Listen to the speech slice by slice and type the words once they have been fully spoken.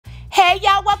Hey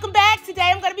y'all, welcome back.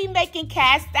 Today I'm going to be making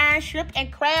cast iron shrimp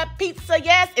and crab pizza.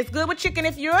 Yes, it's good with chicken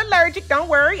if you're allergic, don't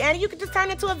worry. And you can just turn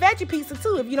it into a veggie pizza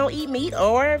too if you don't eat meat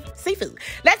or seafood.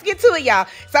 Let's get to it, y'all.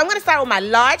 So I'm going to start with my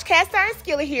large cast iron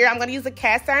skillet here. I'm going to use a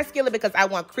cast iron skillet because I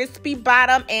want crispy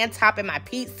bottom and top in my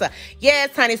pizza.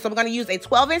 Yes, honey, so I'm going to use a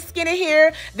 12-inch skillet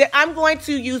here. Then I'm going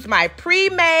to use my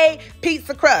pre-made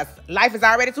pizza crust. Life is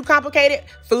already too complicated.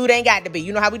 Food ain't got to be.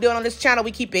 You know how we do it on this channel.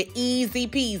 We keep it easy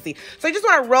peasy. So you just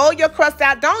want to roll your crust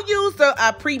out. Don't use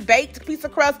the pre-baked pizza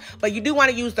crust, but you do want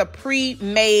to use the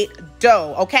pre-made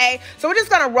dough, okay? So we're just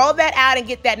going to roll that out and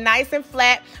get that nice and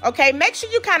flat, okay? Make sure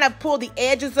you kind of pull the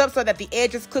edges up so that the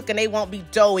edges cook and they won't be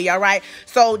doughy, all right?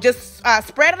 So just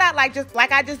spread it out like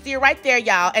I just did right there,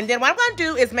 y'all. And then what I'm going to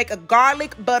do is make a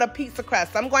garlic butter pizza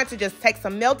crust. So I'm going to just take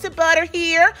some melted butter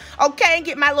here, okay, and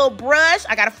get my little brush.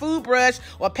 I got a food brush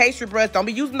or pastry brush. Don't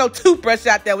be using no toothbrush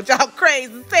out there with y'all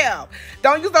crazy self.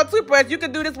 Don't use no toothbrush. You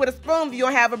can do this with a spoon if you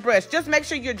don't have a brush. Just make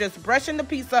sure you're just brushing the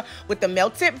pizza with the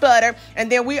melted butter.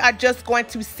 And then we are just going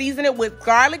to season it with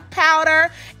garlic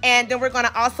powder. And then we're going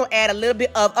to also add a little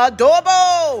bit of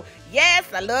adobo. Yes,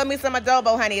 I love me some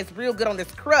adobo, honey. It's real good on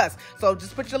this crust. So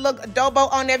just put your little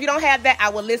adobo on there. If you don't have that, I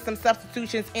will list some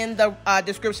substitutions in the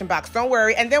description box. Don't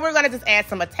worry. And then we're going to just add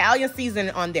some Italian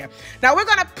seasoning on there. Now, we're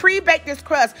going to pre-bake this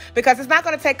crust because it's not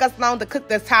going to take us long to cook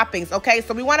the toppings, okay?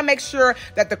 So we want to make sure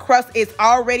that the crust is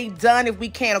already done if we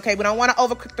can, okay? We don't want to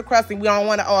overcook the crust and we don't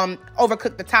want to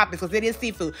overcook the toppings because it is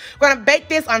seafood. We're going to bake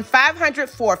this on 500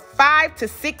 for 5 to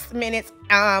 6 minutes.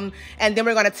 And then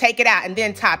we're going to take it out and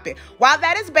then top it. While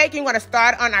that is baking, we're going to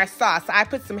start on our sauce. So I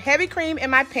put some heavy cream in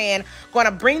my pan. Going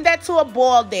to bring that to a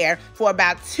boil there for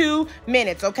about 2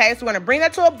 minutes, okay? So we're going to bring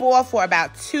that to a boil for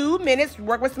about 2 minutes.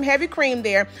 Work with some heavy cream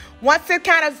there. Once it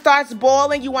kind of starts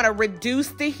boiling, you want to reduce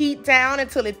the heat down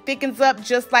until it thickens up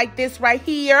just like this right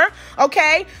here,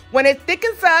 okay? When it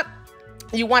thickens up,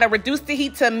 you want to reduce the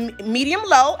heat to medium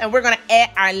low, and we're going to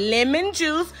add our lemon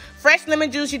juice. Fresh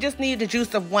lemon juice, you just need the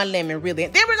juice of 1 lemon, really.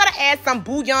 And then we're going to add some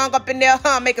bouillon up in there,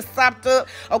 make it sopped up,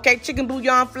 okay, chicken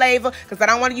bouillon flavor, because I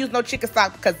don't want to use no chicken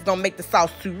sauce because it's going to make the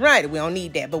sauce too runny. We don't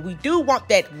need that, but we do want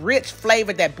that rich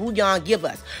flavor that bouillon give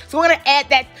us. So we're going to add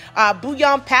that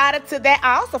bouillon powder to that.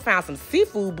 I also found some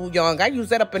seafood bouillon. I used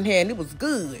that up in here, and it was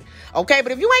good, okay?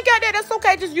 But if you ain't got that, that's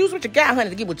okay. Just use what you got, honey,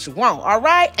 to get what you want, all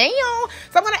right? So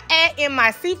I'm going to add in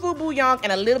my seafood bouillon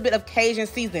and a little bit of Cajun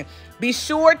seasoning. Be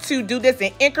sure to do this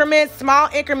in increments, small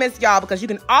increments, y'all, because you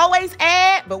can always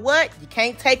add, but what? You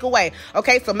can't take away.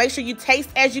 Okay, so make sure you taste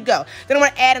as you go. Then I'm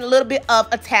going to add in a little bit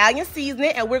of Italian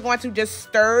seasoning, and we're going to just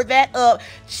stir that up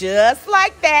just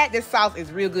like that. This sauce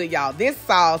is real good, y'all. This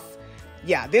sauce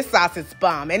is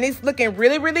bomb, and it's looking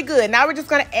really, really good. Now we're just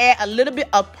going to add a little bit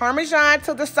of Parmesan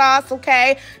to the sauce,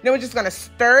 okay? Then we're just going to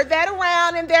stir that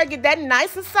around in there, get that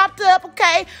nice and sopped up,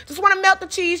 okay? Just want to melt the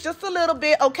cheese just a little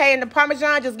bit, okay? And the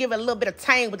Parmesan, just give it a little bit of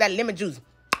tang with that lemon juice.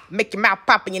 Make your mouth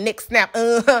pop and your neck snap.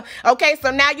 Okay, so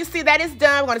now you see that is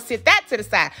done. We're going to sit that to the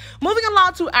side. Moving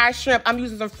along to our shrimp. I'm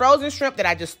using some frozen shrimp that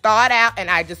I just thawed out and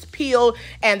I just peeled,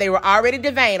 and they were already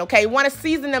deveined, okay? You want to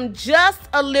season them just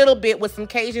a little bit with some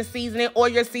Cajun seasoning or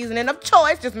your seasoning of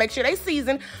choice. Just make sure they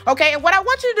season, okay? And what I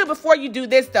want you to do before you do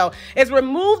this, though, is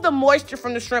remove the moisture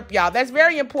from the shrimp, y'all. That's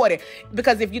very important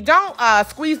because if you don't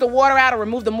squeeze the water out or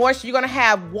remove the moisture, you're going to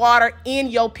have water in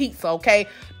your pizza, okay?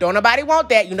 Don't nobody want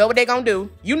that. You know what they're going to do.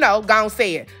 You know, go on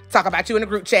say it. Talk about you in the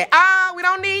group chat. We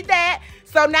don't need that.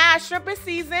 So now our shrimp is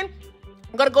seasoned.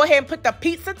 I'm going to go ahead and put the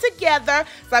pizza together.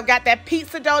 So I've got that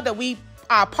pizza dough that we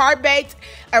part-baked,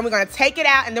 and we're going to take it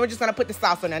out, and then we're just going to put the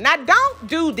sauce on there. Now, don't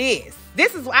do this.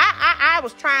 This is, I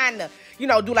was trying to, you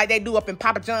know, do like they do up in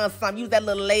Papa John's or something. Use that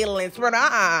little ladle and swirl.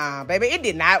 Baby, it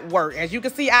did not work. As you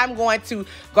can see, I'm going to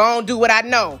go and do what I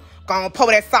know. Gonna pour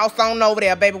that sauce on over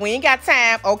there, baby. We ain't got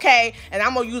time, okay? And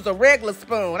I'm gonna use a regular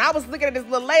spoon. I was looking at this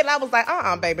little ladle. I was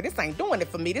like, baby, this ain't doing it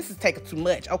for me. This is taking too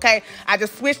much, okay? I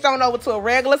just switched on over to a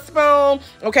regular spoon.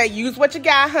 Okay, use what you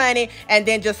got, honey. And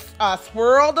then just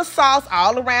swirl the sauce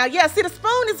all around. Yeah, see, the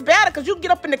spoon is better because you can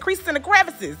get up in the creases and the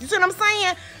crevices. You see what I'm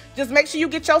saying? Just make sure you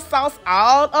get your sauce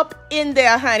all up in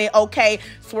there, honey, okay?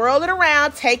 Swirl it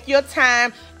around. Take your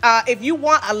time. If you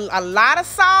want a lot of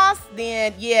sauce,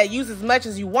 then, yeah, use as much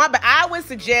as you want. But I would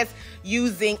suggest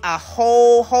using a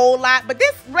whole lot. But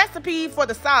this recipe for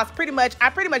the sauce, I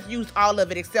pretty much used all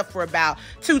of it except for about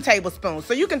 2 tablespoons.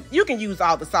 So you can use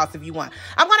all the sauce if you want.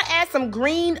 I'm going to add some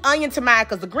green onion to mine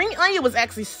because the green onion was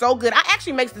actually so good. I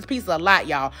actually make this pizza a lot,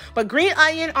 y'all. But green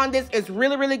onion on this is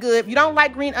really, really good. If you don't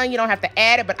like green onion, you don't have to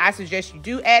add it. But I suggest you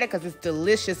do add it because it's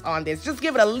delicious on this. Just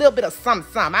give it a little bit of some.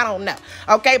 I don't know.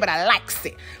 Okay, but I likes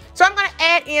it. So I'm going to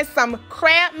add in some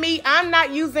crab meat. I'm not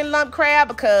using lump crab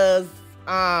because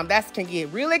That can get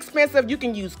really expensive. You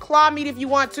can use claw meat if you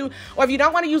want to, or if you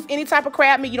don't want to use any type of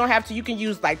crab meat, you don't have to. You can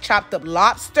use like chopped up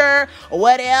lobster or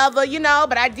whatever, you know.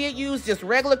 But I did use just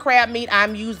regular crab meat.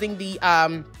 I'm using the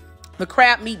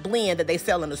crab meat blend that they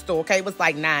sell in the store, okay? It was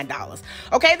like $9.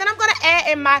 Okay, then I'm going to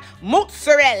add in my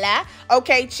mozzarella,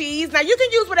 okay, cheese. Now, you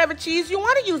can use whatever cheese you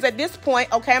want to use at this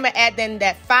point, okay? I'm going to add then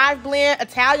that 5-blend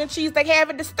Italian cheese they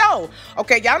have at the store.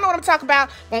 Okay, y'all know what I'm talking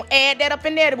about. We're going to add that up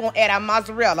in there. We're going to add our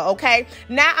mozzarella, okay?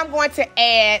 Now, I'm going to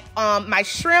add my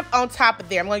shrimp on top of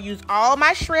there. I'm going to use all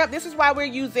my shrimp. This is why we're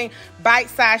using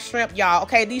bite-sized shrimp, y'all,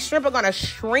 okay? These shrimp are going to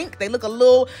shrink. They look a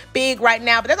little big right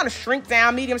now, but they're going to shrink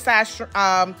down. Medium-sized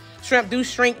shrimp do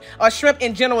shrink, or shrimp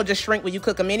in general just shrink when you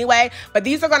cook them anyway. But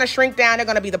these are going to shrink down. They're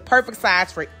going to be the perfect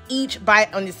size for each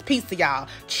bite on this pizza, y'all.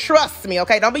 Trust me,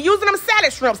 okay? Don't be using them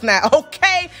salad shrimps now,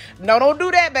 okay? No, don't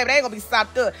do that, baby. They ain't going to be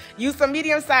sopped up. Use some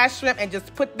medium-sized shrimp and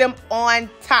just put them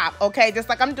on top, okay? Just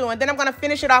like I'm doing. Then I'm going to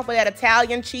finish it off with that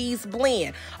Italian cheese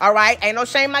blend, all right? Ain't no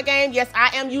shame in my game. Yes,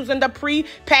 I am using the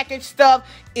pre-packaged stuff.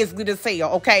 It's good as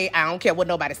hell, okay? I don't care what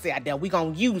nobody say out there. We're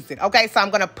going to use it, okay? So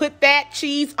I'm going to put that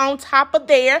cheese on top of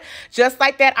there, just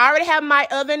like that. I already have my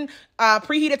oven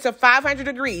preheated to 500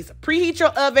 degrees. Preheat your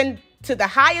oven to the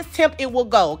highest temp it will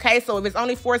go, okay? So if it's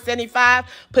only 475,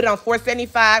 put it on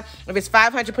 475. If it's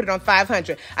 500, put it on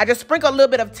 500. I just sprinkle a little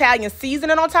bit of Italian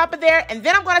seasoning on top of there, and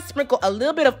then I'm going to sprinkle a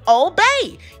little bit of Old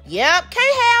Bay. Yep,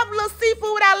 can't have a little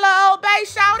seafood without a little Old Bay,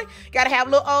 shawty. Got to have a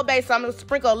little Old Bay, so I'm going to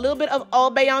sprinkle a little bit of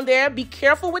Old Bay on there. Be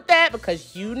careful with that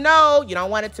because you know you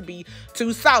don't want it to be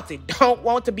too salty. Don't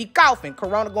want to be coughing.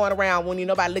 Corona going around when you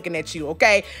nobody looking at you,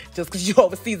 okay? Just because you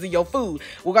over-season your food.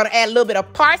 We're going to add a little bit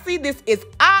of parsley. This is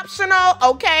optional.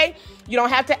 Okay, you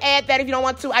don't have to add that if you don't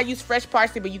want to. I use fresh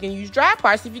parsley, but you can use dry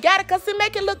parsley if you got it because it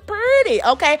make it look pretty.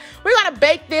 Okay, we're gonna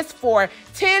bake this for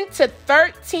 10 to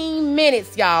 13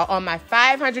 minutes, y'all, on my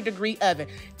 500-degree oven.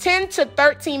 10 to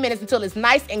 13 minutes until it's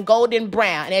nice and golden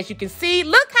brown. And as you can see,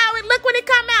 look how it look when it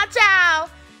come out, y'all.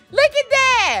 Look at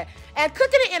that. And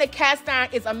cooking it in a cast iron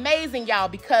is amazing, y'all,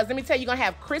 because let me tell you, you're gonna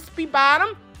have crispy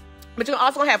bottom. But you're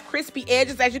also going to have crispy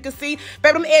edges, as you can see.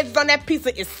 Baby, them edges on that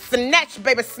pizza is snatched,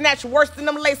 baby. Snatched worse than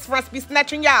them lace fronts be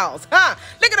snatching y'all's. Huh?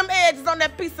 Look at them edges on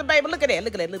that pizza, baby. Look at that.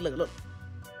 Look at that. Look.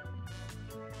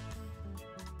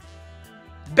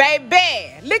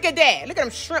 Baby, look at that. Look at them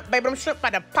shrimp, baby. Them shrimp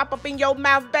about to pop up in your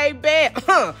mouth, baby.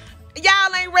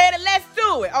 Y'all ain't ready. Let's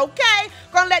do it, okay?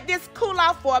 Gonna let this cool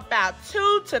off for about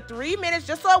 2 to 3 minutes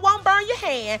just so it won't burn your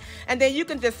hand. And then you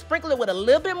can just sprinkle it with a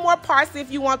little bit more parsley if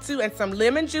you want to and some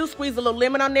lemon juice. Squeeze a little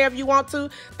lemon on there if you want to.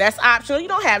 That's optional. You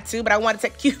don't have to, but I want to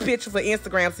take cute pictures for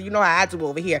Instagram so you know how I do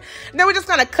over here. And then we're just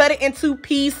gonna cut it into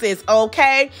pieces,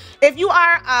 okay? If you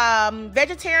are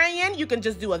vegetarian, you can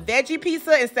just do a veggie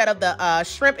pizza instead of the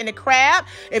shrimp and the crab.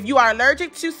 If you are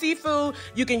allergic to seafood,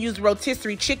 you can use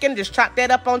rotisserie chicken. Just chop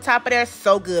that up on top of there.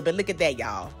 So good. But look at that,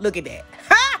 y'all. Look at that.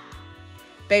 Ha!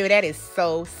 Baby, that is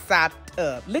so sopped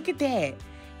up. Look at that.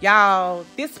 Y'all,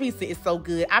 this pizza is so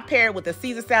good. I pair it with a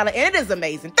Caesar salad, and it is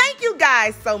amazing. Thank you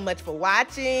guys so much for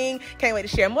watching. Can't wait to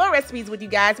share more recipes with you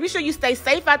guys. Be sure you stay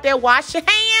safe out there. Wash your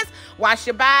hands, wash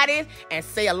your bodies, and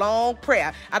say a long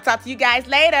prayer. I'll talk to you guys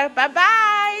later.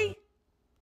 Bye-bye.